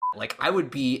Like, I would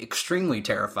be extremely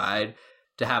terrified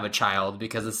to have a child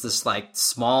because it's this, like,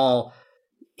 small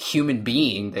human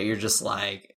being that you're just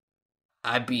like,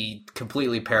 I'd be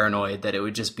completely paranoid that it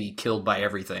would just be killed by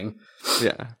everything.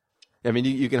 Yeah. I mean,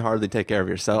 you can hardly take care of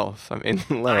yourself. I mean,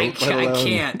 let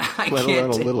alone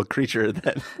a little creature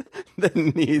that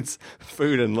needs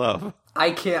food and love.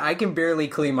 I can barely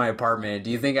clean my apartment.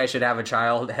 Do you think I should have a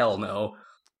child? Hell no.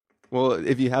 Well,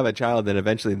 if you have a child, then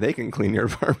eventually they can clean your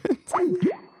apartment.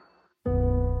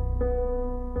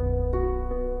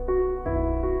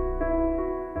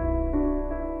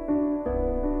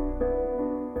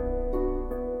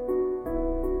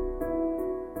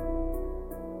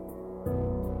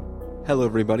 Hello,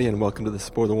 everybody, and welcome to the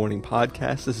Spoiler Warning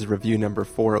Podcast. This is review number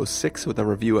 406 with a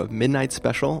review of Midnight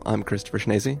Special. I'm Christopher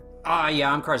Schnese.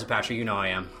 Yeah, I'm Carson Patrick. You know I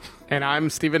am. And I'm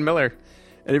Stephen Miller.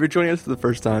 And if you're joining us for the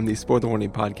first time, the Spoiler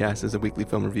Warning Podcast is a weekly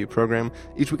film review program.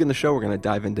 Each week in the show, we're going to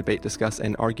dive in, debate, discuss,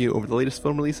 and argue over the latest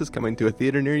film releases coming to a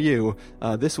theater near you.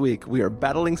 This week, we are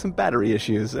battling some battery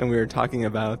issues, and we are talking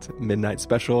about Midnight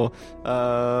Special.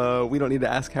 We don't need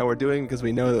to ask how we're doing, because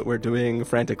we know that we're doing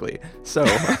frantically. So,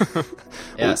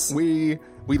 yes.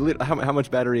 How much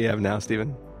battery do you have now,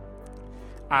 Stephen?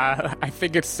 I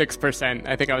think it's 6%.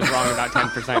 I think I was wrong about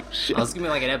 10%. It's going to be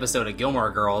like an episode of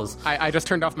Gilmore Girls. I just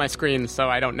turned off my screen, so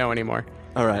I don't know anymore.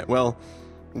 All right, well,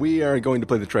 we are going to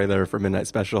play the trailer for Midnight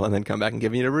Special and then come back and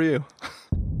give you a review.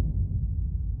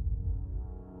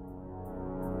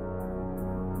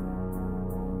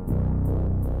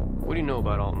 What do you know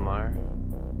about Alton Meyer?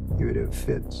 He would have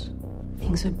fits.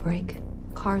 Things would break.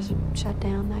 Cars would shut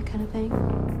down, that kind of thing.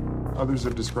 Others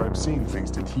have described seeing things.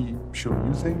 Did he show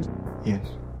you things? Yes.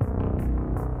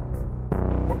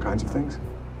 What kinds of things?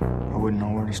 I wouldn't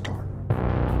know where to start.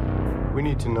 We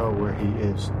need to know where he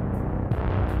is.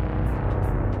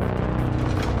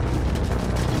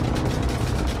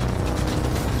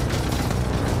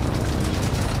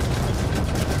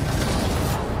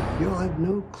 You'll have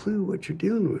no clue what you're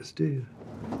dealing with, do you?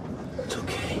 It's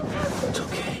okay. It's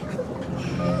okay.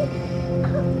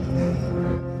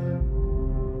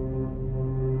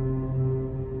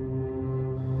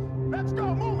 Let's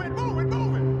go! Move it! Move it!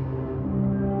 Move it!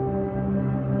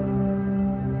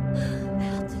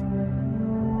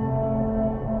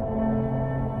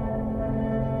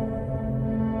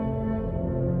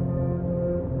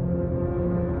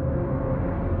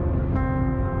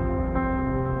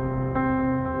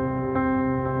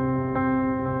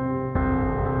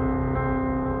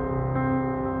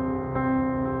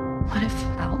 What if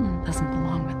Alton doesn't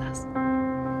belong with us?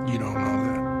 You don't know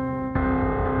that.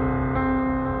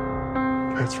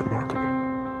 That's remarkable.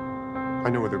 I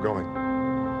know where they're going.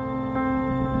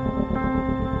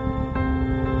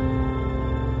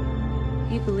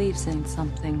 He believes in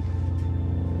something.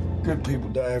 Good people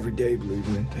die every day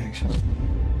believing in things. You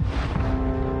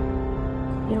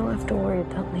don't have to worry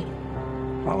about me.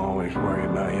 I'll always worry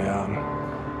about you, Alan.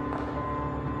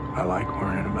 I like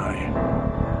worrying about you.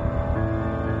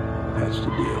 That's the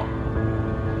deal.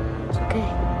 It's okay.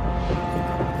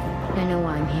 I know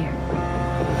why I'm here.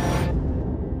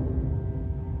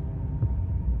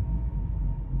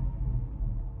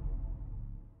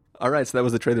 All right, so that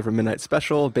was the trailer for Midnight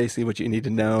Special. Basically, what you need to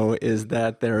know is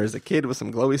that there is a kid with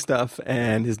some glowy stuff,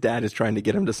 and his dad is trying to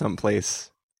get him to some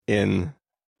place in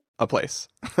a place.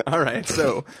 All right,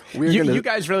 so You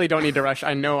guys really don't need to rush.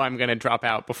 I know I'm going to drop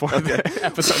out before the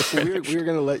episode is finished. We're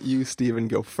going to let you, Stephen,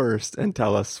 go first and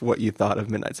tell us what you thought of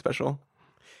Midnight Special.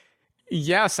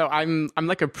 Yeah, so I'm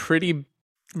like a pretty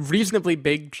reasonably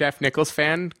big Jeff Nichols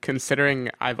fan, considering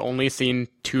I've only seen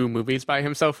 2 movies by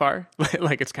him so far.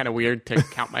 Like, it's kind of weird to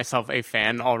count myself a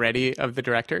fan already of the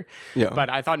director. Yeah. But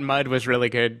I thought Mud was really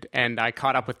good, and I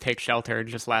caught up with Take Shelter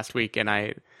just last week, and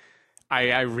I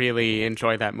really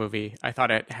enjoyed that movie. I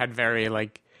thought it had very,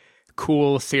 like,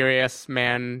 cool, serious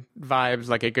man vibes,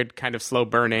 like a good kind of slow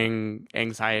burning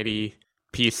anxiety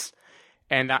piece.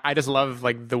 And I just love,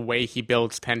 like, the way he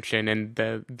builds tension and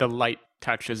the light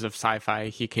touches of sci-fi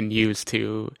he can use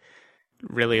to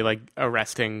really, like,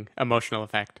 arresting emotional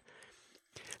effect.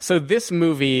 So this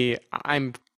movie,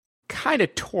 I'm kind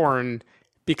of torn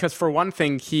because, for one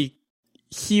thing, he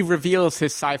reveals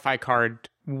his sci-fi card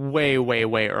way, way,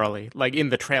 way early. Like, in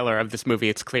the trailer of this movie,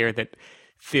 it's clear that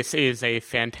this is a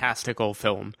fantastical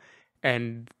film,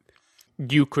 and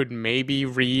you could maybe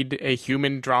read a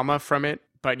human drama from it,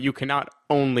 but you cannot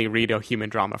only read a human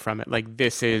drama from it. Like,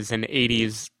 this is an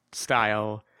 80s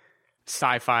style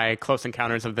sci-fi Close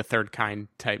Encounters of the Third Kind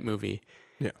type movie.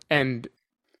 Yeah. And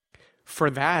for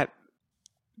that,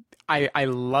 I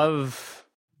love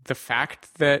the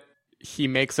fact that he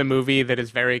makes a movie that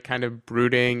is very kind of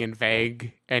brooding and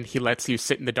vague, and he lets you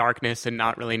sit in the darkness and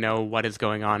not really know what is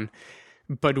going on.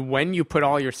 But when you put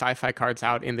all your sci-fi cards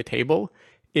out in the table,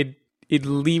 it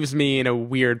leaves me in a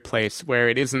weird place where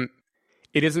it isn't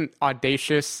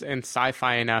audacious and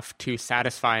sci-fi enough to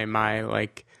satisfy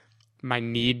my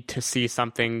need to see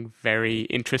something very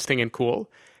interesting and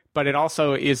cool, but it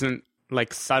also isn't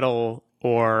like subtle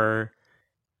or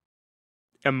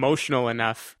emotional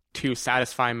enough to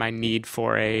satisfy my need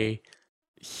for a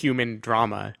human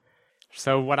drama.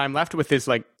 So what I'm left with is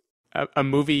like a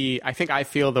movie. I think I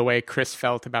feel the way Chris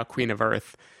felt about Queen of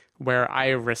Earth, where I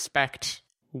respect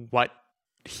what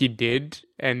he did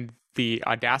and the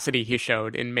audacity he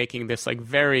showed in making this like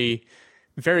very,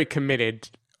 very committed,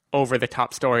 over the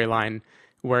top storyline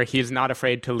where he's not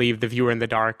afraid to leave the viewer in the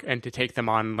dark and to take them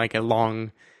on like a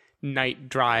long night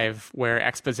drive where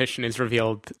exposition is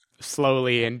revealed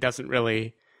slowly and doesn't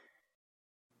really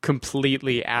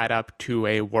completely add up to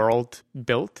a world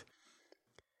built.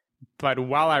 But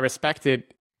while I respect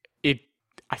it,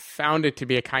 I found it to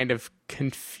be a kind of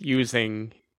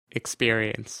confusing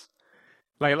experience.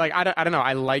 Like I don't know.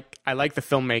 I like the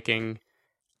filmmaking.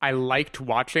 I liked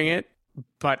watching it,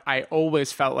 but I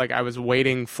always felt like I was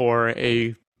waiting for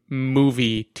a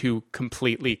movie to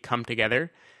completely come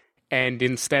together. And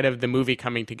instead of the movie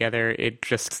coming together, it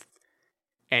just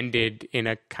ended in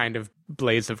a kind of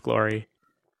blaze of glory.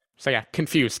 So yeah,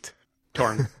 confused,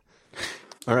 torn.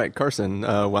 All right, Carson,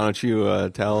 why don't you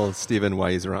tell Steven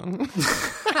why he's wrong?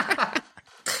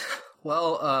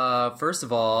 Well, first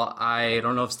of all, I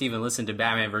don't know if Steven listened to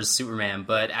Batman vs. Superman,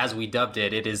 but as we dubbed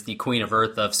it, it is the Queen of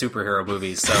Earth of superhero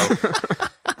movies. So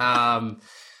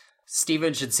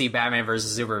Steven should see Batman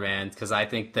vs. Superman because I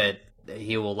think that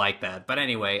he will like that. But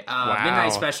anyway, Wow.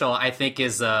 Midnight Special, I think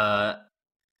is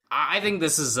I think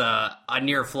this is a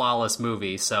near flawless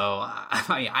movie. So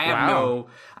I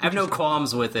have no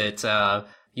qualms with it.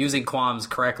 Using qualms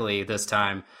correctly this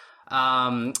time.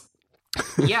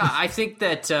 Yeah, I think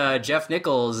that Jeff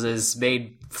Nichols has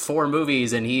made 4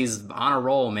 movies and he's on a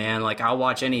roll, man. Like, I'll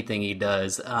watch anything he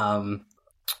does. I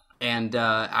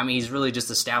mean, he's really just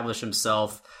established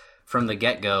himself from the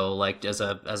get-go, like, as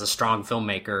a strong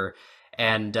filmmaker.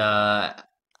 And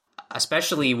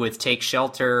especially with Take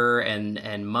Shelter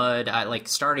and Mud,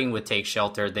 starting with Take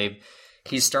Shelter,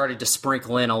 he's started to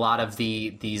sprinkle in a lot of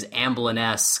these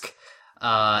Amblin-esque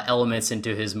elements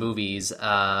into his movies.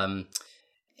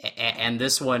 And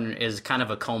this one is kind of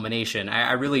a culmination.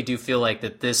 I really do feel like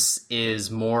that this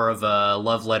is more of a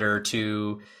love letter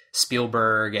to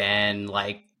Spielberg and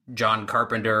like John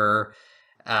Carpenter,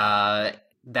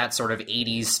 that sort of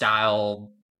 80s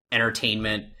style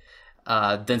entertainment,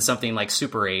 than something like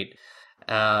Super 8.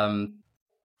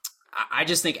 I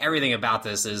just think everything about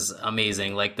this is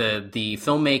amazing. Like the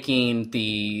filmmaking,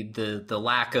 the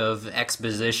lack of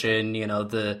exposition, you know,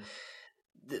 the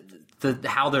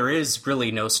how there is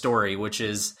really no story, which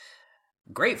is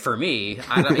great for me.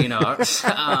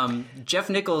 Jeff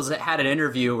Nichols had an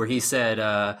interview where he said,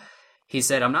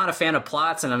 I'm not a fan of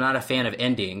plots and I'm not a fan of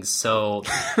endings. So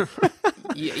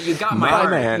you got my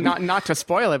heart. Man. Not to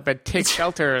spoil it, but Take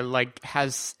Shelter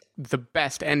has the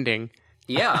best ending.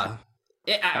 Yeah.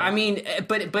 I mean,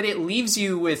 but it leaves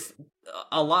you with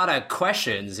a lot of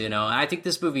questions, you know, and I think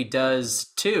this movie does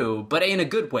too, but in a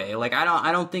good way. Like,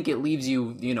 I don't think it leaves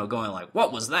you, you know, going like,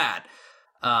 what was that?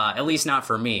 At least not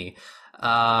for me.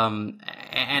 And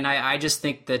I just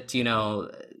think that, you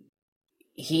know,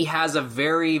 he has a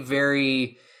very,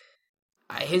 very,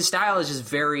 his style is just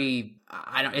very,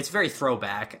 it's very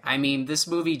throwback. I mean, this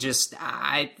movie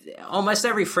almost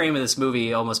every frame of this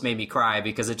movie almost made me cry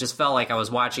because it just felt like I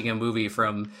was watching a movie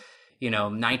from, you know,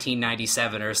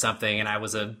 1997 or something, and I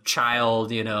was a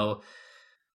child, you know,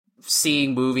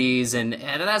 seeing movies, and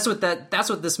that's what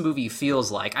this movie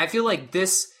feels like. I feel like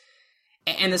this,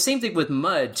 and the same thing with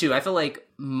Mud too. I feel like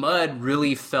Mud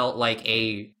really felt like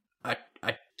a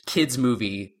kids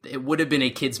movie. It would have been a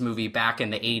kids movie back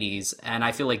in the 80s, and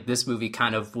I feel like this movie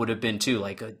kind of would have been too,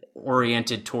 like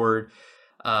oriented toward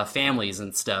families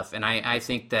and stuff. And I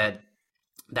think that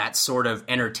sort of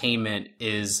entertainment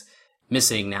is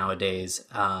missing nowadays.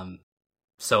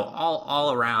 So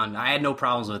all around, I had no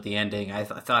problems with the ending. I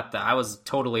thought that I was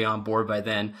totally on board by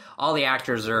then. All the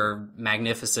actors are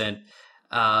magnificent.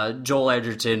 Joel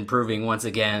Edgerton proving once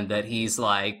again that he's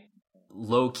like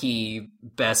low-key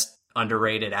best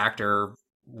underrated actor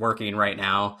working right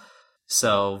now.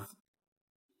 So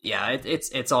yeah,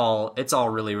 it's all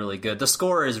really, really good. The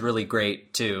score is really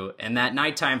great too. And that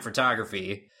nighttime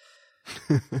photography,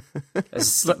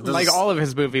 like all of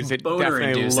his movies, it definitely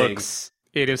inducing. looks,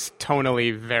 it is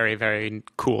tonally very, very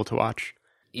cool to watch.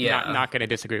 Yeah. Not going to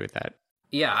disagree with that.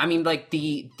 Yeah, I mean, like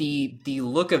the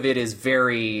look of it is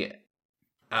very.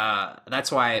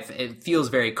 That's why it feels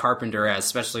very Carpenter-esque,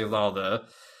 especially with all the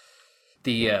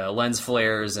lens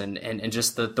flares and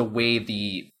just the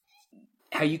way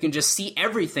how you can just see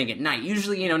everything at night.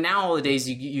 Usually, nowadays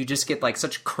you just get like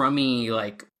such crummy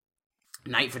like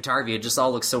night photography. It just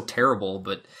all looks so terrible,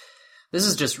 but this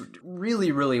is just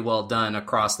really, really well done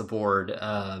across the board.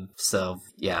 So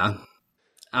yeah,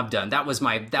 I'm done. That was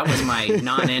my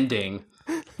non-ending.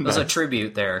 It was a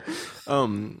tribute there.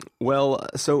 Well,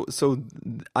 so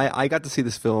I got to see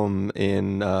this film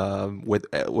in with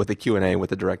a Q&A with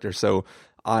the director. So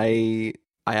I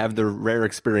have the rare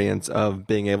experience of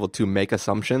being able to make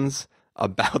assumptions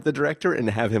about the director and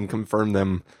have him confirm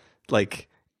them, like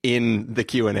in the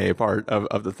Q&A part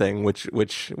of the thing, which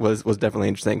was definitely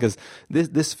interesting, because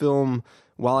this film,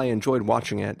 while I enjoyed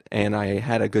watching it and I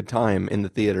had a good time in the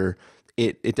theater,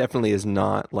 it definitely is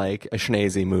not like a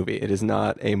schnazy movie. It is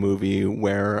not a movie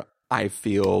where I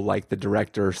feel like the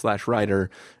director /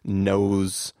 writer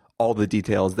knows all the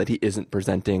details that he isn't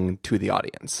presenting to the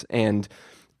audience. And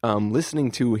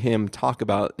listening to him talk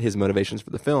about his motivations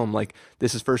for the film, like,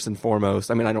 this is first and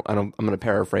foremost, I mean, I'm going to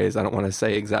paraphrase. I don't want to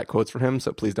say exact quotes from him,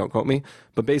 so please don't quote me.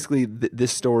 But basically,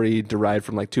 this story derived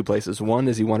from like two places. One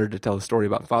is he wanted to tell a story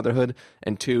about fatherhood,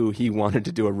 and two, he wanted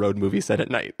to do a road movie set at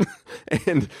night.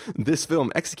 And this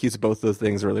film executes both those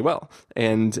things really well.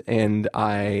 And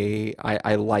I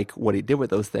like what he did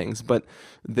with those things. But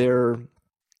they're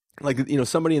like,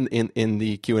 somebody in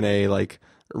the Q&A, like,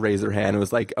 raised their hand and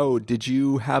was like, "Oh, did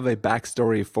you have a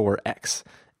backstory for X?"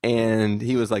 And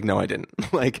he was like, "No, I didn't."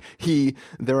 Like,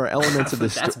 there are elements of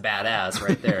this. That's badass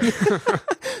right there.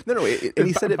 No, and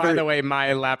he said it. By the way,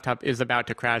 my laptop is about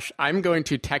to crash. I'm going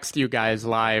to text you guys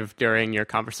live during your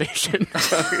conversation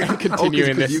and continue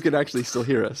in this. You can actually still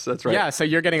hear us. That's right. Yeah, so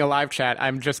you're getting a live chat.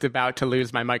 I'm just about to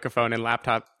lose my microphone and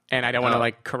laptop, and I don't want to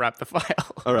like corrupt the file.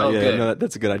 All right, good. No,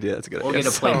 that's a good idea. We'll get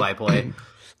a play-by-play.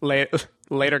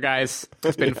 Later, guys.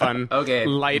 It's been fun. Okay.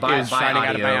 Light is shining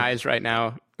out of my eyes right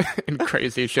now, and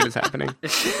crazy shit is happening.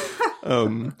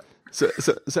 So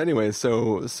anyway,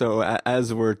 so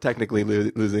as we're technically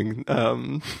losing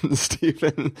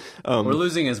Stephen, we're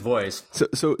losing his voice.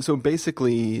 So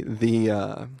basically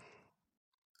the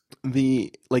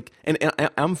like, and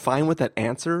I'm fine with that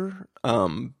answer,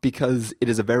 because it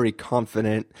is a very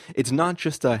confident. It's not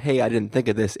just a, hey, I didn't think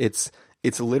of this.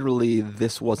 It's literally,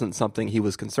 this wasn't something he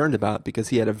was concerned about because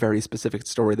he had a very specific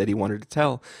story that he wanted to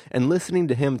tell. And listening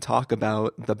to him talk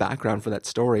about the background for that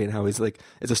story and how he's like,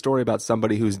 it's a story about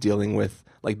somebody who's dealing with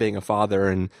like being a father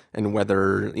and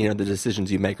whether, the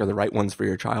decisions you make are the right ones for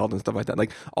your child and stuff like that.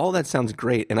 Like, all that sounds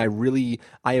great. And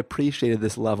I appreciated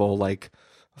this level like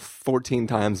 14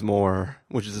 times more,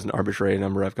 which is an arbitrary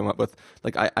number I've come up with.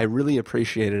 Like, I really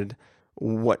appreciated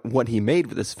what he made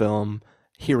with this film,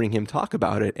 hearing him talk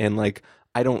about it. And like,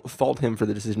 I don't fault him for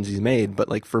the decisions he's made, but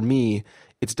like, for me,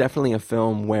 it's definitely a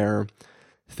film where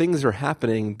things are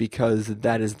happening because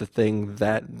that is the thing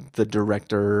that the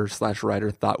director /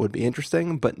 writer thought would be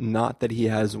interesting, but not that he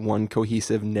has one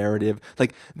cohesive narrative.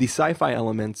 Like, the sci-fi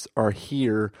elements are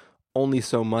here only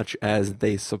so much as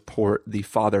they support the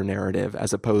father narrative,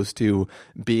 as opposed to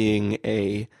being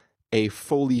a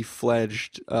fully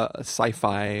fledged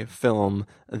sci-fi film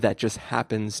that just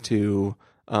happens to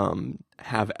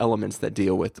have elements that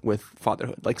deal with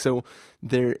fatherhood. Like, so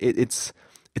it's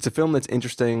a film that's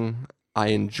interesting. I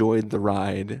enjoyed the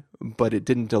ride, but it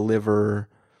didn't deliver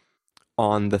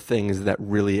on the things that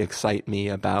really excite me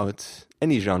about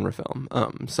any genre film.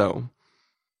 So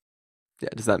yeah,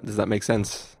 does that make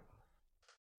sense?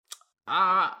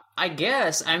 I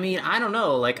guess. I mean, I don't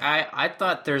know. Like, I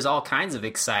thought there's all kinds of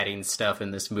exciting stuff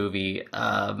in this movie.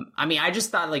 I mean, I just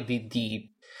thought like the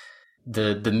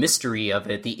mystery of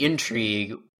it, the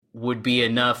intrigue, would be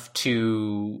enough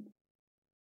to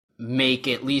make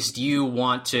at least you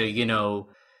want to,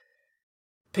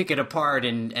 pick it apart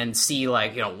and see,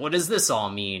 like, what does this all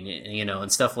mean,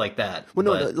 and stuff like that. Well,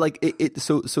 no, like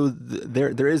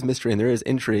there is mystery and there is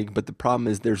intrigue, but the problem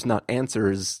is there's not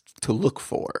answers to look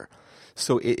for.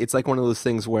 So it's like one of those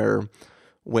things where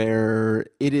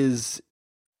it is,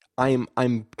 I'm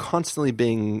constantly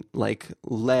being like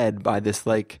led by this,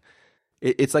 like,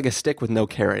 it's like a stick with no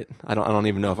carrot. I don't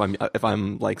even know if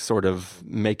I'm like sort of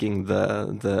making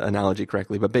the analogy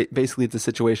correctly, but basically it's a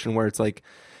situation where it's like,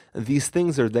 these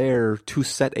things are there to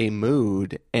set a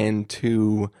mood and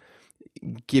to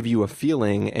give you a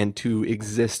feeling and to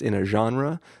exist in a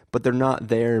genre, but they're not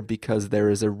there because there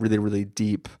is a really, really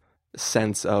deep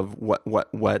sense of what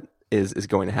is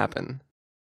going to happen.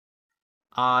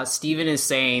 Steven is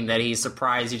saying that he's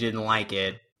surprised you didn't like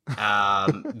it,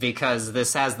 because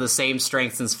this has the same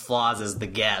strengths and flaws as The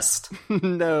Guest.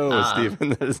 No, Stephen,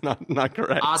 that is not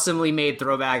correct. Awesomely made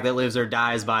throwback that lives or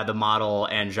dies by the model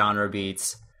and genre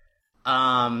beats.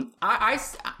 I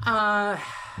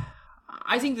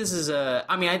think this is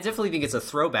I definitely think it's a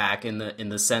throwback in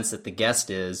the sense that The Guest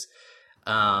is.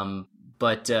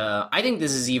 But I think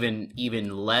this is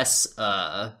even less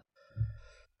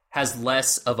has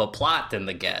less of a plot than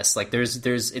The Guest. Like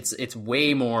it's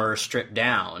way more stripped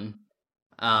down.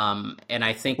 And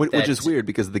I think which is weird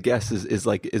because The Guest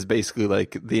is basically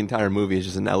like the entire movie is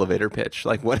just an elevator pitch.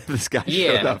 Like, what if this guy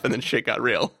showed up and then shit got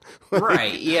real?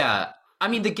 Right? Yeah. I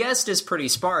mean, The Guest is pretty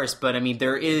sparse, but I mean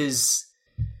there is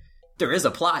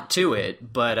a plot to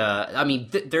it. But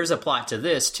there's a plot to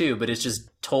this too, but it's just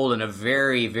told in a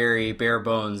very, very bare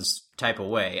bones type of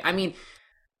way. I mean,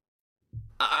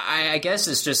 I guess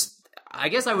it's just, I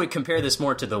guess I would compare this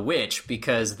more to The Witch,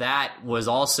 because that was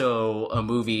also a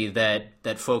movie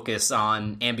that focused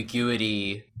on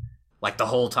ambiguity like the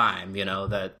whole time, you know,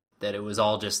 that it was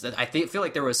all just, I feel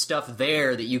like there was stuff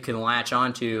there that you can latch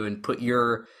onto and put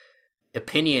your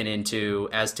opinion into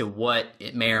as to what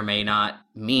it may or may not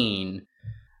mean.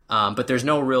 But there's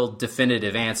no real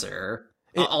definitive answer.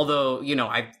 Although, you know,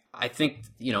 I think,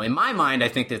 you know, in my mind, I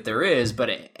think that there is, but,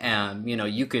 you know,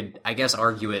 you could, I guess,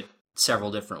 argue it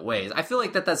several different ways. I feel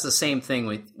like that's the same thing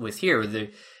with here.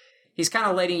 He's kind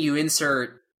of letting you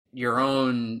insert your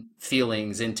own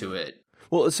feelings into it.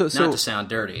 Well, so not to sound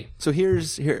dirty. So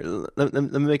let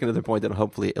me make another point that'll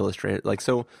hopefully illustrate it. Like,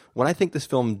 so what I think this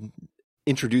film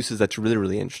introduces that's really,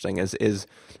 really interesting is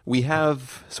we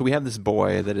have this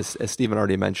boy that is, as Stephen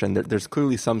already mentioned, there's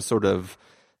clearly some sort of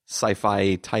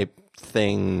sci-fi type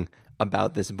thing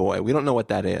about this boy. We don't know what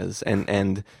that is,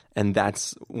 and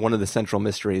that's one of the central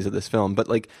mysteries of this film. But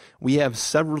like, we have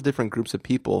several different groups of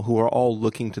people who are all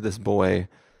looking to this boy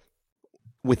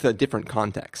with a different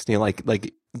context. You know,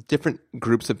 like different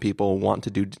groups of people want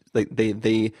to do, like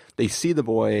they see the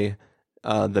boy,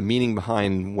 the meaning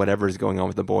behind whatever is going on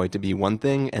with the boy to be one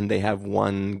thing, and they have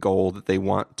one goal that they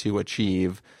want to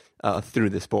achieve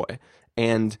through this boy.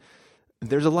 And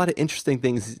there's a lot of interesting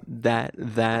things that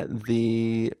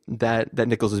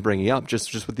Nichols is bringing up,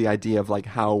 just with the idea of like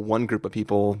how one group of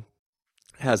people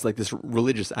has like this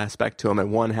religious aspect to him,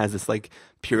 and one has this like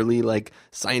purely like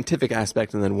scientific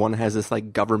aspect, and then one has this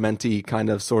like governmenty kind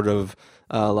of sort of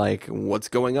like what's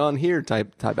going on here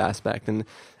type aspect, and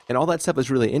all that stuff is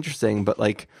really interesting. But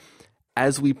like,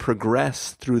 as we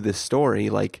progress through this story,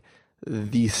 like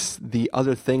the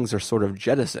other things are sort of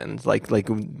jettisoned. Like we're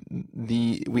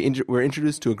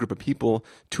introduced to a group of people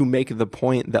to make the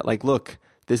point that like, look,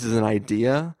 this is an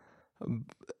idea,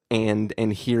 and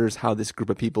here's how this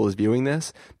group of people is viewing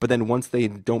this. But then once they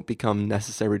don't become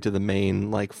necessary to the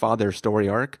main like father story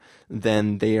arc,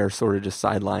 then they are sort of just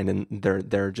sidelined and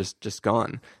they're just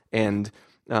gone. And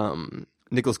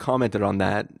Nichols commented on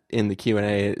that in the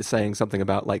Q&A, saying something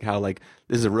about like how like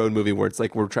this is a road movie where it's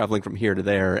like we're traveling from here to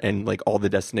there, and like all the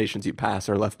destinations you pass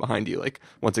are left behind you. Like,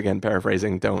 once again,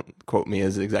 paraphrasing, don't quote me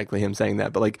as exactly him saying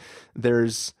that, but like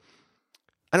there's,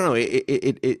 I don't know,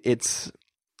 it's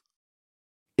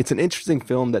an interesting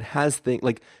film that has things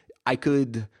like, I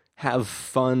could have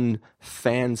fun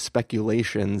fan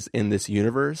speculations in this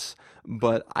universe,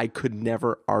 but I could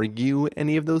never argue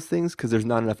any of those things because there's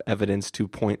not enough evidence to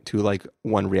point to like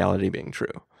one reality being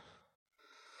true.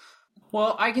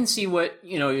 Well, I can see what,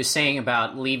 you know, you're saying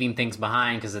about leaving things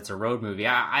behind because it's a road movie.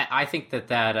 I think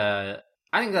that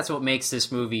I think that's what makes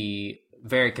this movie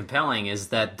very compelling, is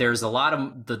that there's a lot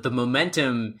of the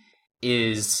momentum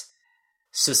is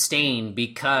sustained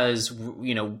because,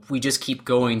 you know, we just keep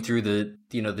going through the,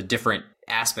 you know, the different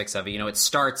aspects of it. You know, it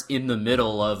starts in the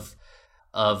middle of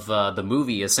the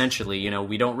movie, essentially. You know,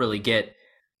 we don't really get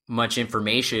much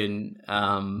information,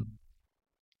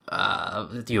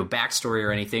 backstory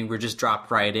or anything. We're just dropped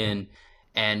right in,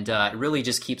 and it really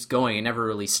just keeps going. It never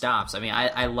really stops. I mean,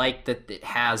 I like that it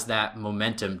has that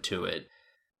momentum to it.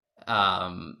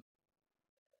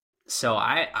 So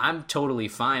I'm totally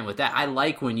fine with that. I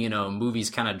like when, you know, movies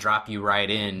kind of drop you right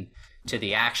in to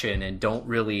the action and don't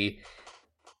really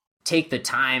take the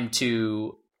time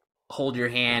to hold your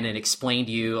hand and explain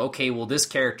to you, okay, well, this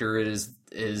character is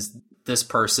this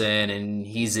person and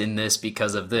he's in this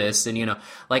because of this. And, you know,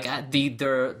 like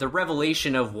the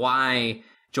revelation of why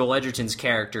Joel Edgerton's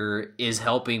character is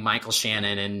helping Michael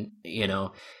Shannon, and, you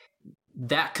know,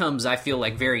 that comes, I feel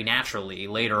like, very naturally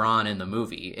later on in the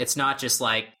movie. It's not just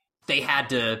like they had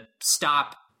to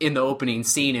stop in the opening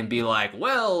scene and be like,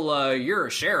 well, you're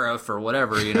a sheriff or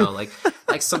whatever, you know, like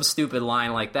some stupid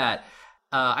line like that.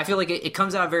 I feel like it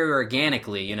comes out very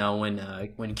organically, you know,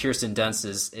 when Kirsten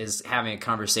Dunst is having a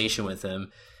conversation with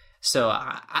him. So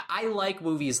I like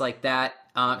movies like that.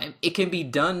 It can be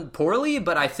done poorly,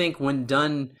 but I think when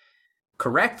done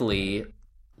correctly,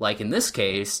 like in this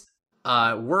case,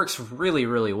 works really,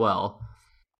 really well.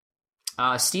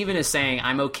 Steven is saying,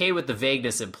 I'm okay with the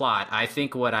vagueness in plot. I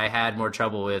think what I had more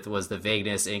trouble with was the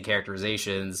vagueness in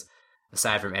characterizations.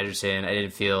 Aside from Edgerton, I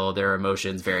didn't feel their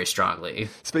emotions very strongly.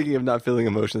 Speaking of not feeling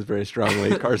emotions very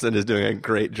strongly, Carson is doing a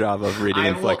great job of reading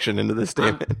inflection into this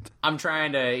statement. I'm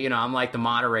trying to, you know, I'm like the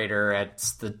moderator at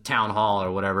the town hall or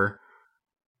whatever.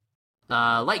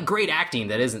 Like great acting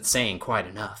that isn't saying quite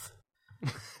enough.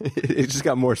 It just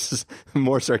got more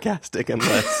sarcastic and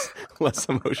less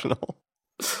emotional.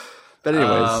 But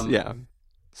anyways, yeah.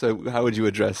 So how would you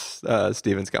address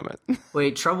Steven's comment?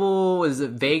 Wait, trouble was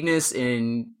vagueness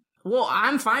in... Well,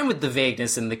 I'm fine with the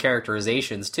vagueness in the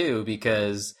characterizations, too,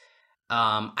 because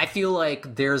I feel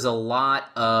like there's a lot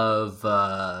of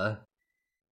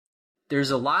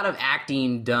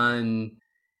acting done,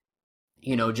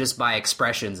 you know, just by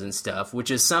expressions and stuff, which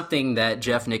is something that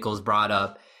Jeff Nichols brought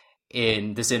up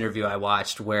in this interview I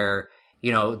watched where,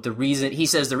 you know, the reason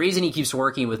he keeps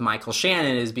working with Michael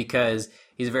Shannon is because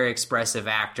he's a very expressive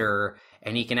actor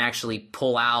and he can actually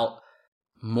pull out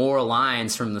more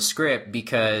lines from the script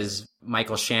because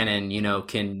Michael Shannon, you know,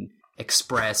 can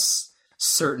express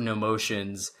certain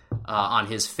emotions on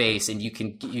his face, and you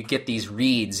get these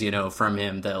reads, you know, from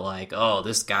him that like, oh,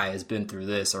 this guy has been through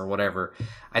this or whatever.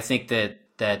 I think that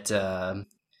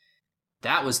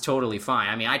was totally fine.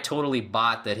 I mean, I totally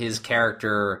bought that his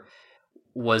character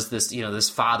was this, you know,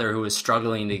 this father who was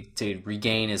struggling to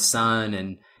regain his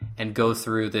son and go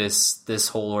through this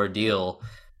whole ordeal.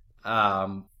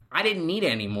 I didn't need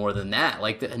any more than that.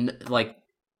 Like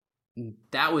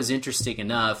that was interesting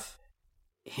enough.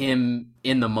 Him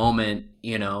in the moment,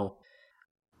 you know.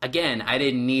 Again, I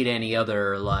didn't need any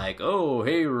other like, oh,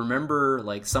 hey, remember,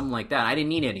 like something like that. I didn't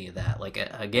need any of that. Like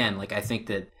again, like I think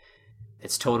that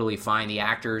it's totally fine. The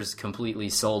actors completely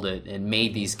sold it and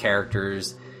made these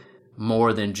characters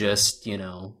more than just, you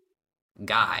know,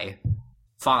 guy,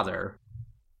 father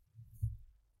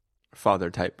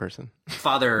type person.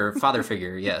 Father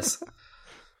figure, yes.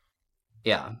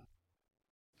 Yeah.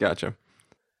 Gotcha.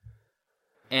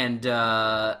 And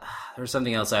there's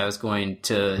something else I was going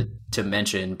to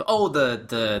mention. Oh,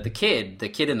 the kid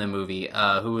in the movie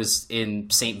who was in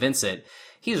St. Vincent.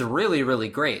 He's really, really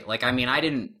great. Like, I mean, I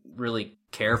didn't really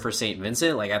care for St.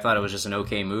 Vincent. Like, I thought it was just an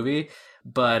okay movie.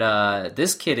 But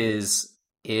this kid is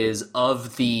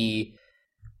of the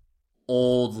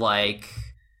old, like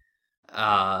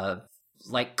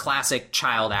classic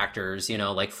child actors, you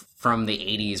know, like from the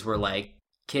 80s where like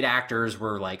kid actors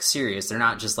were like serious. They're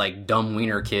not just like dumb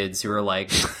wiener kids who are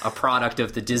like a product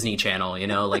of the Disney Channel, you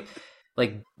know, like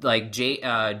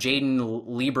Jaden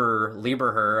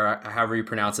Lieberher, however you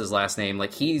pronounce his last name.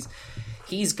 Like he's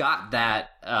got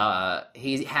that,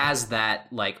 he has that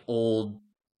like old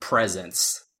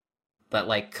presence, that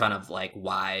like kind of like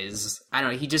wise, I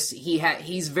don't know.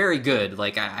 He's very good.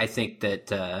 Like I think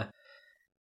that,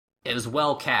 it was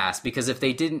well cast, because if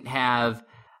they didn't have,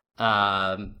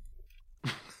 I'm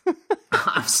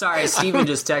sorry, Steven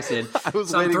just texted. I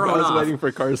was waiting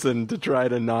for Carson to try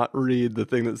to not read the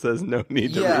thing that says no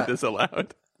need to read this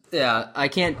aloud. Yeah, I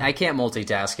can't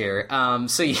multitask here.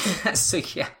 So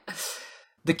yeah.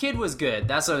 The kid was good.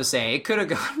 That's what I was saying. It could have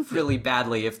gone really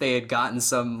badly if they had gotten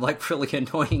some like really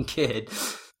annoying kid.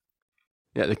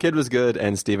 Yeah, the kid was good,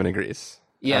 and Steven agrees.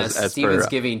 Yes, as Steven's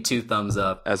giving 2 thumbs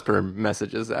up. As per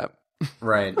Messages app.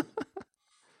 Right.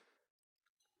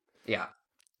 Yeah.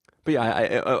 But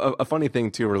yeah, a funny thing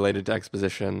too related to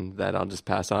exposition that I'll just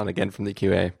pass on again from the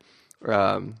QA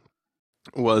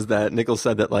was that Nichols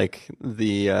said that like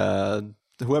the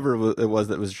whoever it was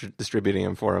that was distributing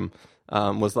him for him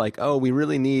was like, oh, we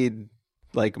really need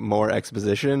like more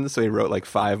exposition, so he wrote like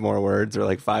 5 more words or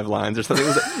like 5 lines or something.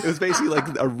 It was basically like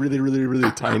a really, really,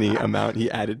 really tiny amount he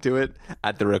added to it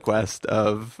at the request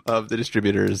of the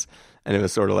distributors, and it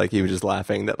was sort of like he was just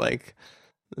laughing that like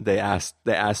they asked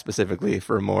specifically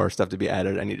for more stuff to be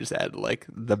added, and he just added like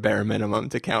the bare minimum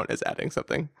to count as adding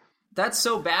something. That's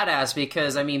so badass,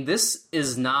 because I mean, this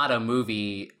is not a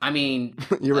movie. I mean,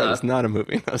 you're right. It's not a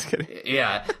movie. I was kidding.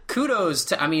 Yeah. Kudos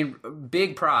to, I mean,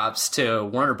 big props to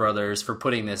Warner Brothers for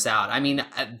putting this out. I mean,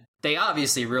 they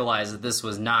obviously realized that this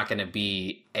was not going to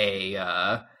be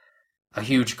a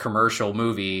huge commercial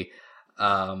movie.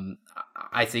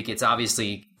 I think it's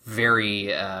obviously it's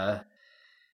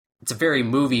a very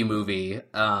movie.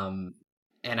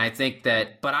 And I think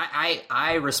that, but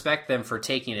I respect them for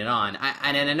taking it on.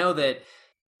 And I know that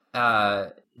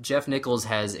Jeff Nichols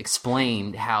has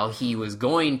explained how he was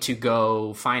going to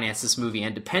go finance this movie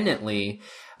independently,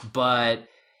 but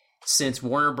since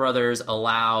Warner Brothers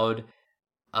allowed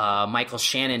Michael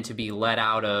Shannon to be let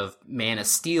out of Man of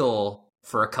Steel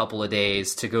for a couple of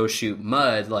days to go shoot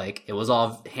Mud, like, it was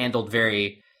all handled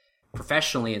very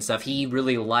professionally and stuff. He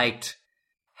really liked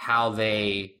how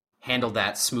they handled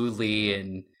that smoothly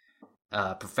and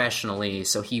professionally,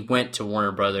 so he went to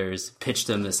Warner Brothers, pitched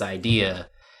them this idea,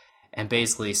 and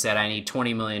basically said, I need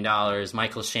 $20 million,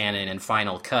 Michael Shannon, and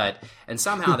final cut. And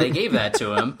somehow they gave that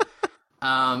to him.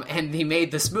 And he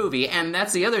made this movie. And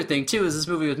that's the other thing, too, is this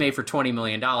movie was made for $20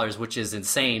 million, which is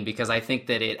insane because I think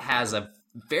that it has a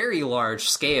very large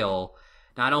scale.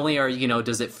 Not only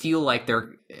does it feel like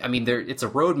it's a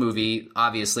road movie,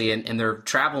 obviously, and they're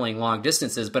traveling long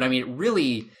distances, but I mean, it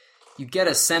really, you get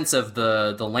a sense of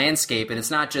the landscape, and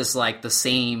it's not just like the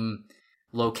same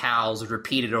locales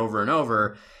repeated over and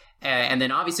over. And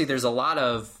then obviously there's a lot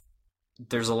of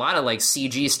like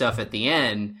CG stuff at the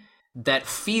end that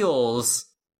feels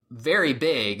very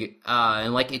big,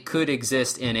 and like it could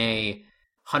exist in a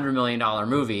 $100 million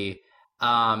movie.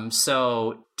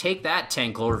 So take that,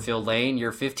 10 Cloverfield Lane,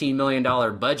 your $15 million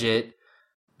budget,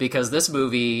 because this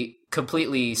movie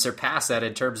completely surpassed that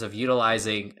in terms of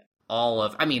utilizing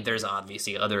there's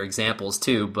obviously other examples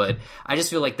too, but I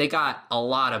just feel like they got a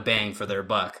lot of bang for their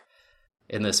buck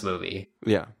in this movie.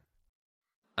 Yeah.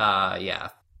 Yeah.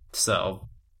 So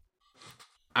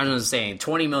I'm just saying,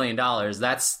 $20 million,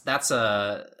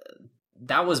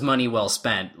 that was money well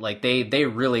spent. Like they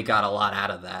really got a lot out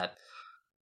of that.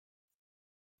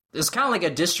 It's kind of like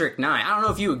a District 9. I don't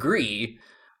know if you agree,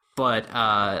 but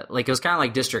like it was kind of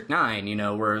like District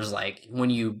 9, where it was like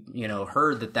when you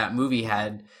heard that movie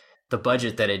had the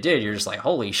budget that it did, you're just like,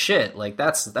 holy shit, like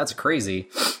that's crazy.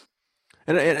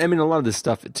 And I mean, a lot of this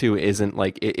stuff too isn't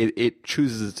like it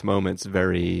chooses its moments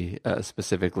very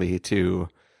specifically to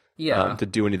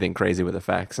do anything crazy with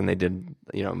effects, and they did.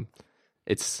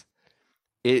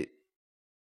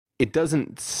 It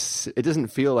doesn't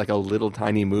feel like a little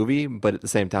tiny movie, but at the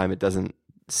same time, it doesn't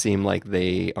seem like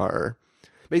they are.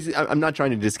 Basically, I'm not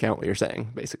trying to discount what you're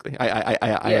saying. Basically,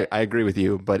 I agree with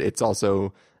you, but it's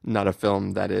also not a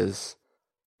film that is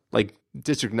like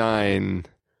District 9.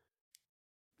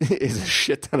 Is a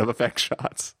shit ton of effect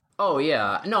shots. Oh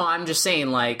yeah, no, I'm just saying,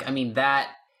 like, I mean that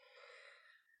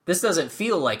this doesn't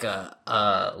feel like a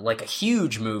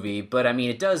huge movie, but I mean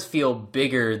it does feel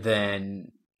bigger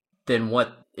than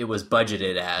what it was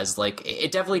budgeted as. Like,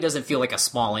 it definitely doesn't feel like a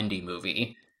small indie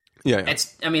movie. Yeah.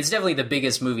 It's definitely the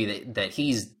biggest movie that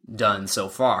he's done so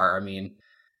far. I mean,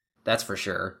 that's for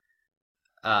sure.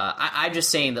 I'm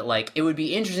just saying that, like, it would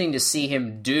be interesting to see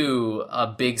him do a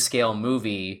big scale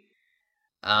movie.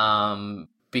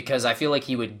 Because I feel like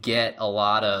he would get get a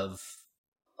lot of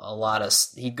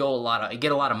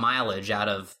mileage out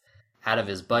of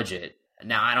his budget.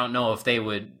 Now, I don't know if they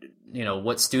would,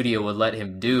 what studio would let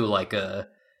him do like a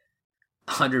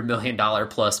 $100 million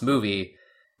plus movie,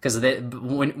 because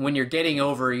when you're getting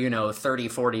over, 30,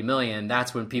 40 million,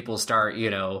 that's when people start,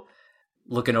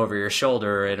 looking over your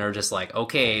shoulder and are just like,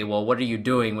 okay, well, what are you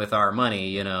doing with our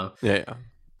money, Yeah.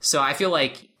 So I feel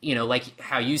like, like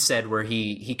how you said, where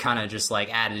he kind of just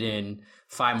like added in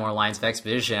 5 more lines of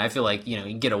exposition. I feel like, you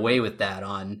can get away with that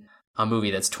on a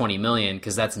movie that's 20 million,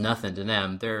 because that's nothing to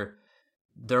them. They're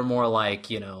more like,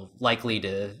 likely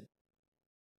to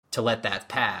let that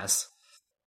pass.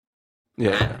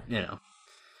 Yeah.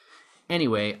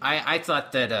 Anyway, I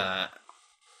thought that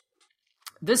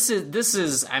this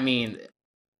is, I mean,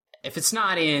 if it's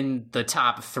not in the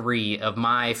top 3 of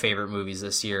my favorite movies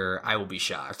this year, I will be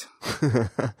shocked.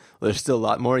 There's still a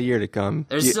lot more year to come.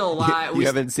 There's still a lot. You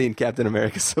haven't seen Captain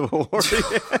America: Civil War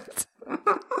yet.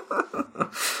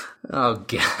 Oh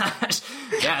gosh,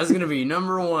 yeah, it's gonna be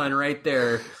number 1 right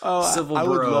there. Oh,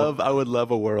 I would love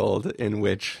a world in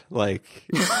which, like,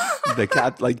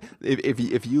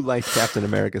 if you like Captain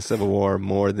America: Civil War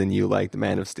more than you liked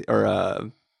Man of Steel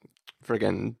or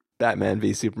friggin' Batman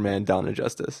v Superman: Dawn of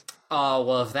Justice. Oh,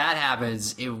 well, if that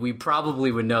happens, we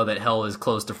probably would know that hell is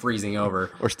close to freezing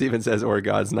over. Or Steven says, or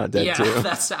God's not dead too. Yeah,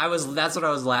 that's what I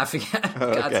was laughing at.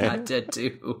 God's not dead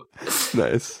too.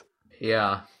 Nice.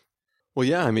 Yeah. Well,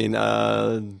 yeah, I mean,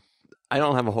 I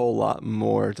don't have a whole lot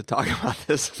more to talk about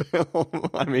this film.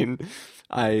 I mean,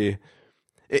 like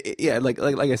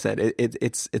I said,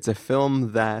 it's a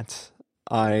film that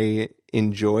I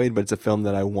enjoyed, but it's a film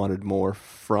that I wanted more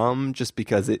from, just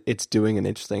because it's doing an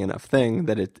interesting enough thing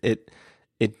that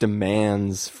it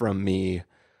demands from me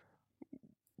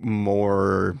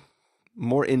more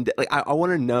in like I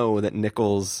want to know that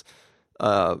Nichols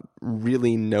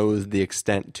really knows the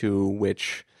extent to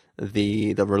which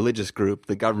the religious group,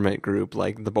 the government group,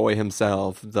 like the boy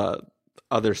himself, the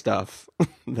other stuff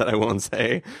that I won't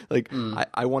say. Like,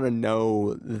 I want to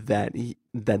know that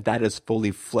that is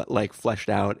fully fleshed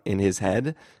out in his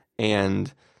head,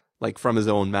 and like from his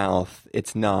own mouth,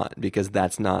 it's not, because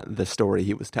that's not the story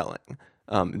he was telling.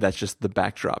 That's just the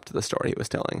backdrop to the story he was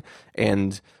telling.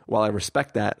 And while I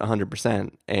respect that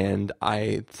 100%, and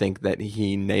I think that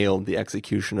he nailed the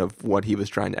execution of what he was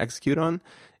trying to execute on,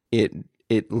 it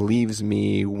leaves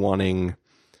me wanting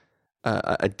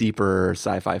a deeper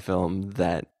sci-fi film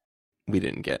that we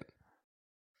didn't get.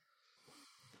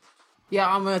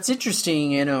 Yeah, it's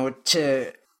interesting,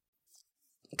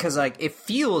 because like it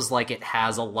feels like it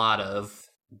has a lot of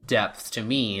depth to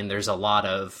me, and there's a lot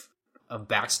of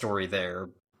backstory there,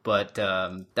 but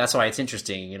that's why it's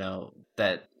interesting,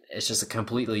 that it's just a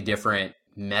completely different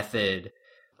method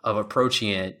of approaching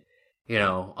it.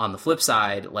 On the flip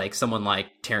side, like someone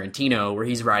like Tarantino, where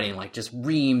he's writing like just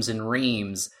reams and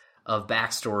reams of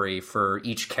backstory for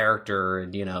each character,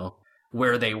 and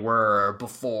where they were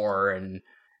before, and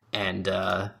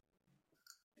so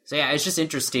yeah, it's just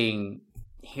interesting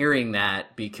hearing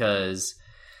that, because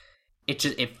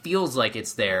it feels like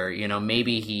it's there.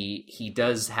 Maybe he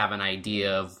does have an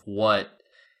idea of what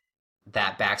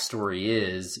that backstory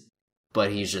is,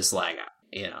 but he's just like,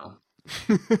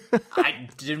 I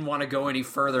didn't want to go any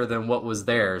further than what was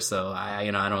there, so I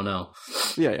don't know.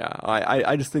 Yeah.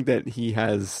 I just think that he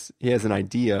has an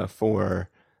idea for,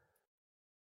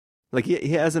 like,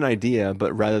 he has an idea,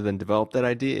 but rather than develop that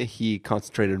idea, he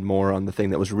concentrated more on the thing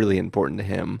that was really important to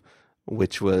him,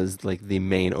 which was like the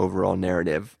main overall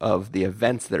narrative of the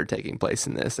events that are taking place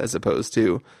in this, as opposed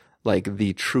to like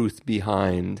the truth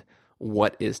behind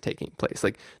what is taking place.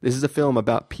 Like, this is a film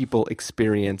about people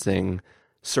experiencing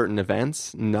certain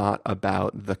events, not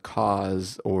about the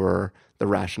cause or the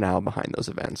rationale behind those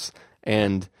events.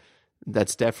 And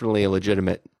that's definitely a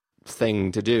legitimate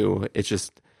thing to do. It's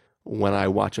just, when I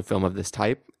watch a film of this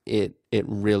type, it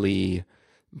really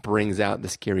brings out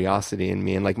this curiosity in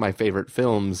me. And like, my favorite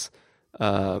films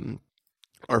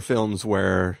are films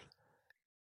where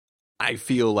I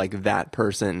feel like that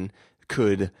person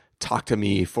could talk to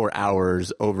me for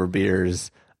hours over beers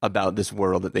about this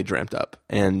world that they dreamt up.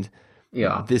 And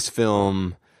yeah, this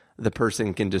film, the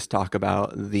person can just talk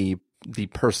about the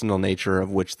personal nature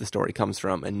of which the story comes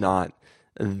from, and not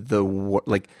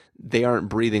like, they aren't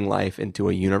breathing life into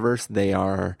a universe. They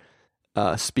are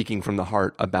speaking from the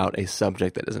heart about a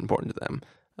subject that is important to them.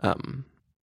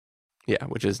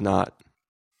 Which is not.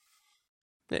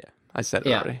 Yeah, I said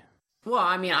it already. Well,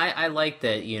 I mean, I like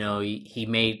that.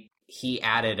 He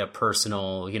added a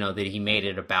personal. That he made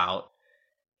it about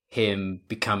him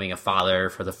becoming a father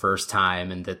for the first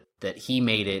time, and that he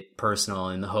made it personal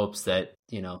in the hopes that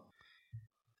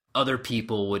other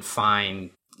people would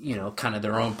find kind of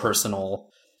their own personal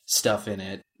stuff in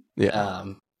it. Yeah.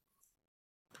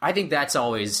 I think that's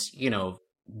always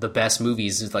the best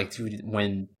movies, is like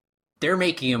when they're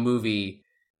making a movie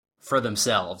for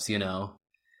themselves,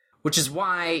 which is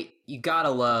why you gotta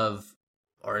love,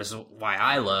 or is why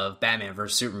I love Batman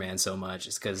vs Superman so much,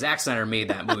 is because Zack Snyder made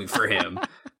that movie for him.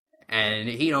 And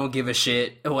he don't give a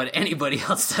shit what anybody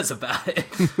else says about it.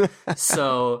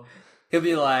 So he'll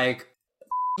be like,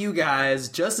 you guys,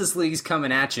 Justice League's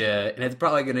coming at you, and it's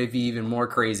probably going to be even more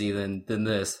crazy than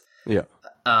this. Yeah.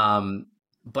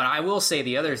 But I will say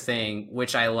the other thing,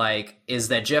 which I like, is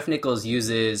that Jeff Nichols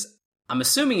uses, I'm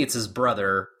assuming it's his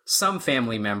brother, some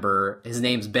family member, his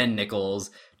name's Ben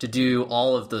Nichols, to do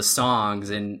all of the songs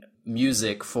and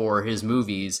music for his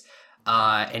movies.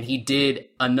 And he did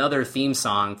another theme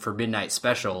song for Midnight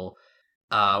Special,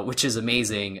 which is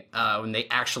amazing, when they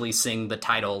actually sing the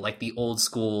title, like the old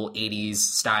school 80s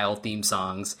style theme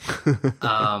songs.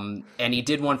 And he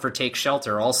did one for Take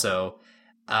Shelter also,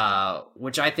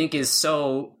 which I think is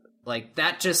so, like,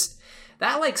 that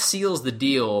like seals the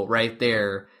deal right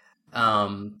there.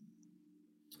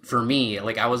 For me,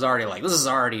 like, I was already like, this is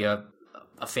already a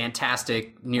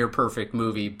fantastic, near perfect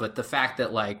movie, but the fact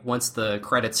that, like, once the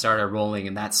credits started rolling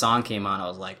and that song came on, I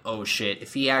was like, oh shit,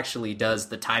 if he actually does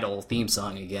the title theme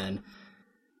song again,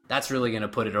 that's really gonna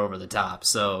put it over the top.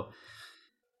 So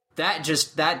that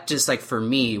just like, for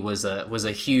me, was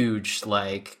a huge,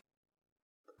 like,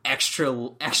 extra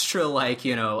like,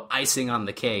 icing on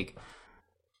the cake.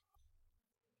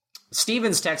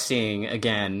 Steven's texting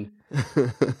again.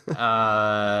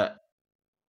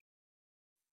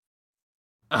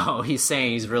 Oh, he's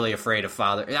saying he's really afraid of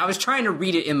father. I was trying to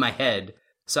read it in my head,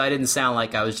 so I didn't sound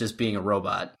like I was just being a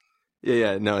robot.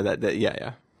 Yeah, no,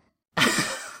 yeah.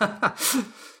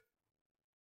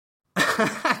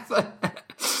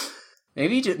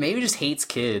 Maybe he just hates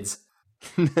kids.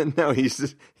 No,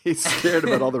 he's scared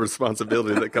about all the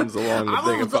responsibility that comes along with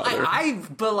being a father.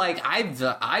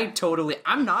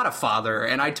 I'm not a father,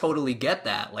 and I totally get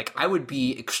that. Like, I would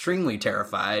be extremely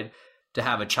terrified to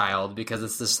have a child because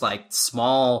it's this like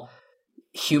small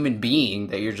human being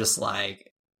that you're just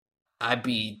like, I'd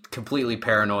be completely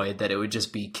paranoid that it would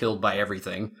just be killed by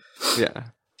everything. Yeah.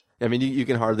 I mean, you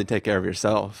can hardly take care of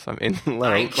yourself. I mean,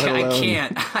 I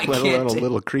can't a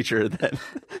little creature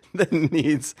that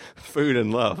needs food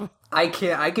and love. I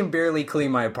can barely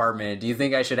clean my apartment. Do you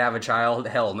think I should have a child?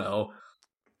 Hell no.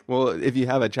 Well, if you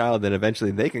have a child, then eventually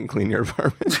they can clean your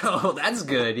apartment. Oh, that's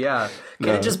good, yeah. Can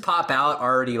it just pop out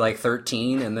already like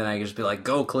 13, and then I can just be like,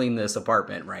 go clean this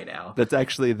apartment right now? That's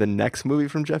actually the next movie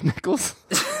from Jeff Nichols.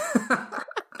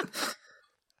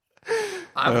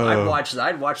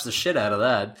 I'd watch the shit out of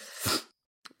that.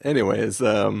 Anyways,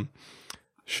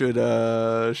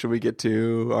 should we get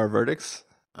to our verdicts?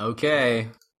 Okay.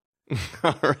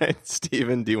 All right,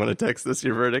 Steven, do you want to text us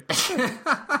your verdict?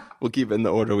 We'll keep it in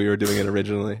the order we were doing it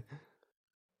originally.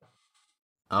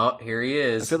 Oh, here he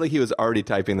is. I feel like he was already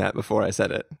typing that before I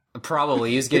said it.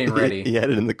 Probably. He was getting ready. He had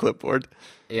it in the clipboard.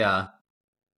 Yeah.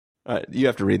 All right, you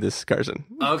have to read this, Carson.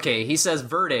 Okay, he says,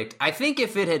 verdict. I think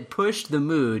if it had pushed the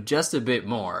mood just a bit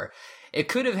more, it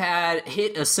could have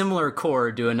hit a similar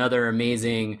chord to another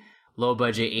amazing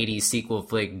low-budget 80s sequel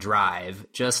flick, Drive.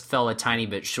 Just fell a tiny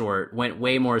bit short, went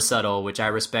way more subtle, which I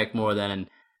respect more than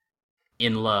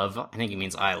In Love. I think he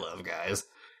means I Love, guys.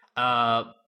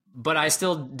 But I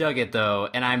still dug it, though,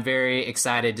 and I'm very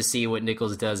excited to see what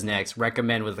Nichols does next.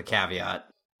 Recommend with a caveat.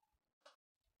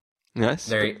 Yes.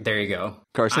 There you go.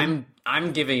 Carson?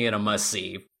 I'm giving it a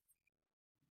must-see.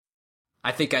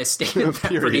 I think I stated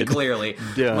that pretty clearly.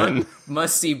 Done.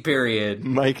 Must-see, period.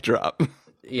 Mic drop.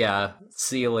 Yeah.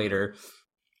 See you later.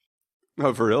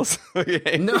 Oh, for reals?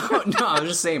 Okay. No, I was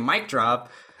just saying mic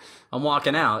drop. I'm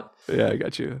walking out. Yeah, I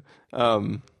got you.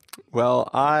 Well,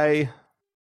 I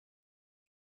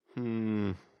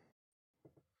don't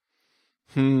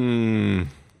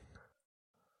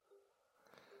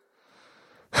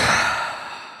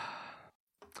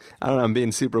know, I'm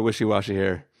being super wishy-washy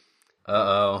here.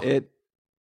 Uh-oh.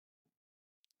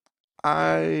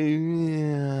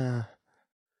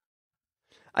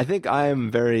 I think I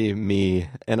am very me,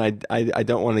 and I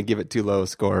don't want to give it too low a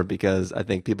score because I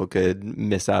think people could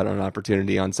miss out on an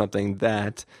opportunity on something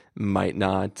that might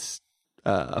not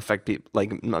affect people,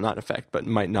 like not affect, but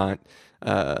might not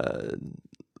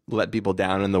let people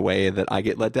down in the way that I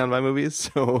get let down by movies.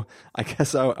 So I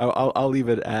guess I'll leave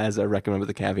it as a recommend with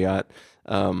a caveat.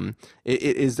 It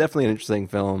is definitely an interesting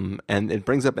film, and it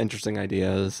brings up interesting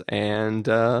ideas, and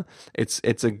it's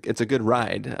a good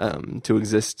ride to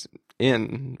exist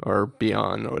in or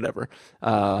beyond or whatever.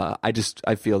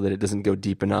 I feel that it doesn't go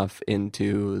deep enough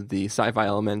into the sci-fi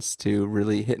elements to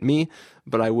really hit me,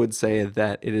 but I would say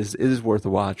that it is worth a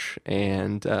watch,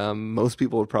 and most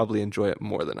people would probably enjoy it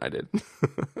more than I did.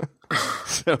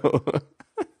 So,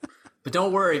 but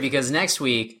don't worry, because next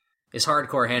week is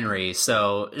Hardcore Henry,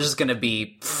 so it's just gonna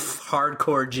be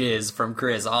hardcore jizz from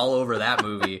Chris all over that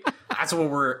movie. That's what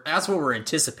we're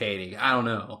anticipating. I don't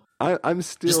know. I'm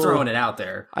still just throwing it out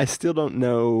there. I still don't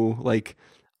know. Like,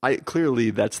 clearly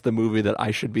that's the movie that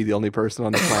I should be the only person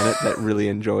on the planet that really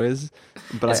enjoys.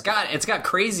 But it's got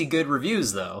crazy good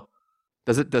reviews though.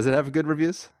 Does it have good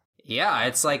reviews? Yeah,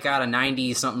 it's like got a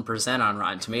 90-something% on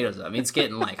Rotten Tomatoes. I mean, it's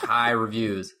getting like high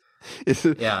reviews.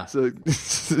 Yeah. So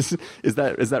is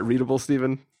that readable,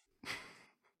 Steven?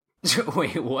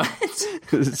 Wait, what?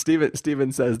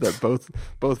 Steven says that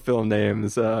both film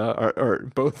names or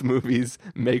both movies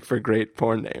make for great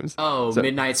porn names. Oh, so,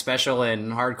 Midnight Special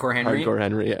and Hardcore Henry? Hardcore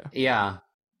Henry, yeah. Yeah.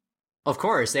 Of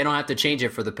course, they don't have to change it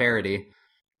for the parody.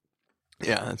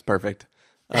 Yeah, that's perfect.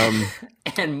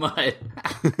 And Mud.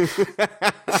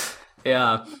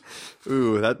 Yeah.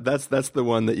 Ooh, that's the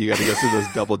one that you got to go through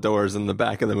those double doors in the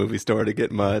back of the movie store to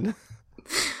get Mud.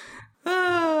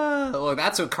 Look,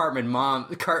 that's what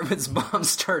Cartman's mom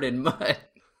started Mud.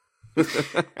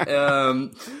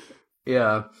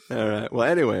 Yeah. All right. Well,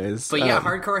 anyways. But yeah,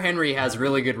 Hardcore Henry has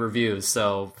really good reviews,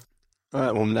 so. All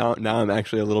right. Well, now I'm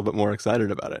actually a little bit more excited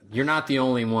about it. You're not the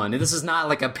only one. This is not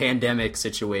like a pandemic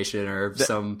situation or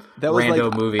some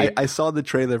rando movie. I saw the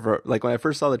trailer for, like, when I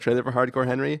first saw the trailer for Hardcore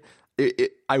Henry,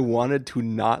 I wanted to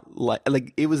not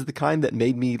like it was the kind that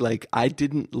made me like I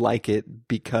didn't like it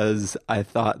because I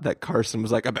thought that Carson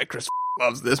was like, I bet Chris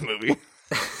loves this movie.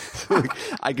 So, like,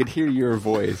 I could hear your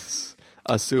voice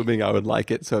assuming I would like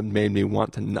it, so it made me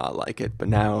want to not like it. But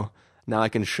now I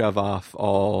can shove off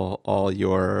all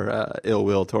your ill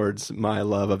will towards my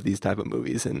love of these type of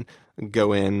movies and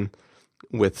go in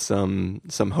with some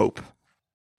hope.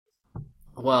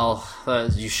 Well,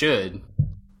 you should.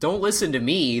 Don't listen to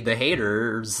me, the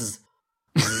haters.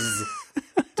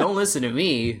 Don't listen to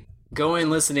me. Go in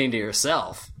listening to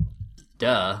yourself.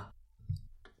 Duh.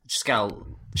 Just gotta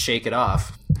shake it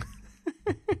off.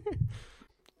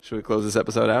 Should we close this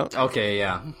episode out? Okay,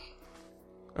 yeah. All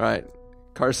right.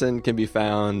 Carson can be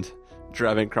found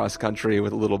driving cross country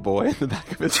with a little boy in the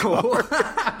back of his car.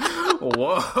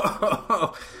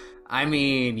 Whoa. I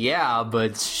mean, yeah,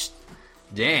 but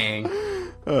dang.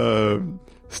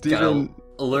 Steven... Gotta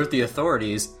alert the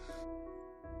authorities.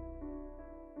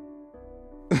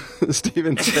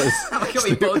 Steven says...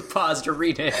 We both paused to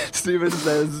read it. Steven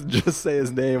says, just say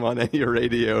his name on any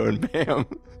radio and bam.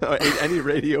 Any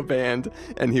radio band,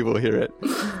 and he will hear it.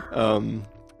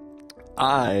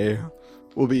 I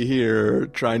will be here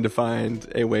trying to find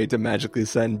a way to magically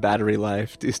send battery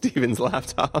life to Steven's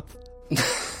laptop. The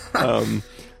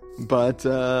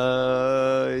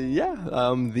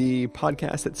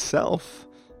podcast itself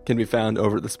can be found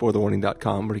over at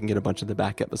thespoilerwarning.com, where you can get a bunch of the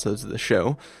back episodes of the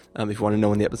show. If you want to know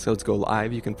when the episodes go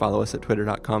live, you can follow us at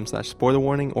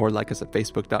twitter.com/spoilerwarning or like us at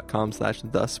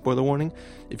facebook.com/thespoilerwarning.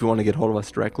 If you want to get hold of us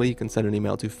directly, you can send an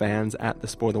email to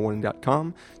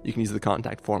fans@thespoilerwarning.com. You can use the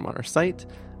contact form on our site.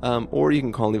 Or you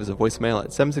can call and leave us a voicemail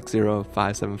at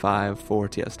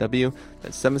 760-575-4TSW.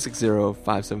 That's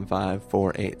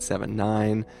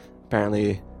 760-575-4879.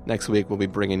 Apparently, next week we'll be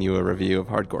bringing you a review of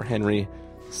Hardcore Henry.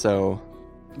 So...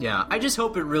 yeah, I just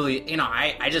hope it really,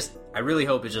 I really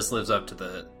hope it just lives up to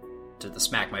the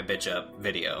Smack My Bitch Up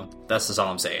video. That's just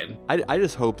all I'm saying. I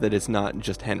just hope that it's not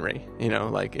just Henry,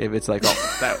 like if it's like,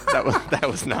 oh, that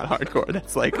was not hardcore.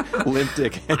 That's like limp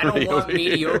dick Henry. I don't want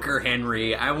mediocre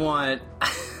Henry. I want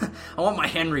my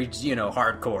Henry,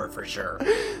 hardcore for sure.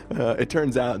 It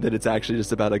turns out that it's actually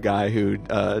just about a guy who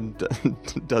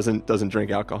doesn't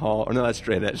drink alcohol. Or no, that's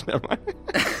straight edge. Never mind.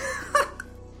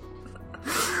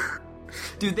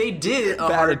 Dude, they did a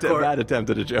bad attempt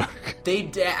at a joke. They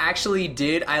actually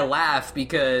did. I laugh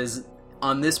because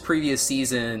on this previous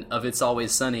season of It's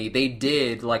Always Sunny, they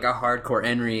did like a Hardcore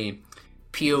Henry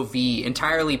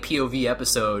entirely POV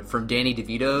episode from Danny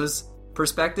DeVito's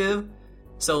perspective.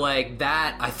 So like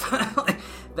that, I thought like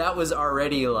that was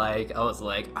already like, I was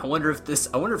like, I wonder if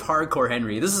Hardcore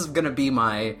Henry, this is gonna be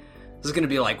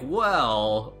like,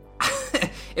 well,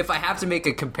 if I have to make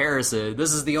a comparison,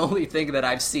 this is the only thing that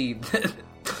I've seen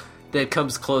that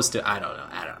comes close to, I don't know.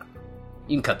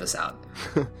 You can cut this out.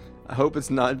 I hope it's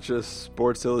not just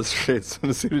Sports Illustrated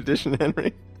Swimsuit Edition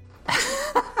Henry.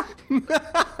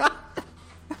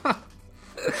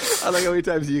 I like how many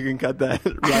times you can cut that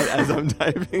right as I'm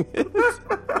typing it,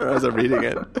 or as I'm reading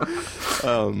it.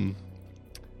 I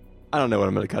don't know what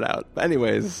I'm going to cut out. But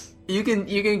anyways. You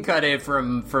can cut it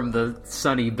from the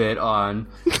Sunny bit on.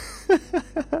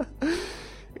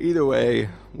 Either way,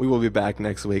 we will be back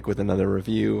next week with another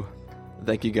review.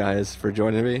 Thank you guys for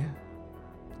joining me.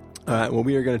 All right, well,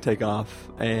 we are going to take off,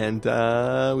 and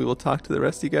we will talk to the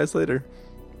rest of you guys later.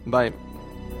 Bye.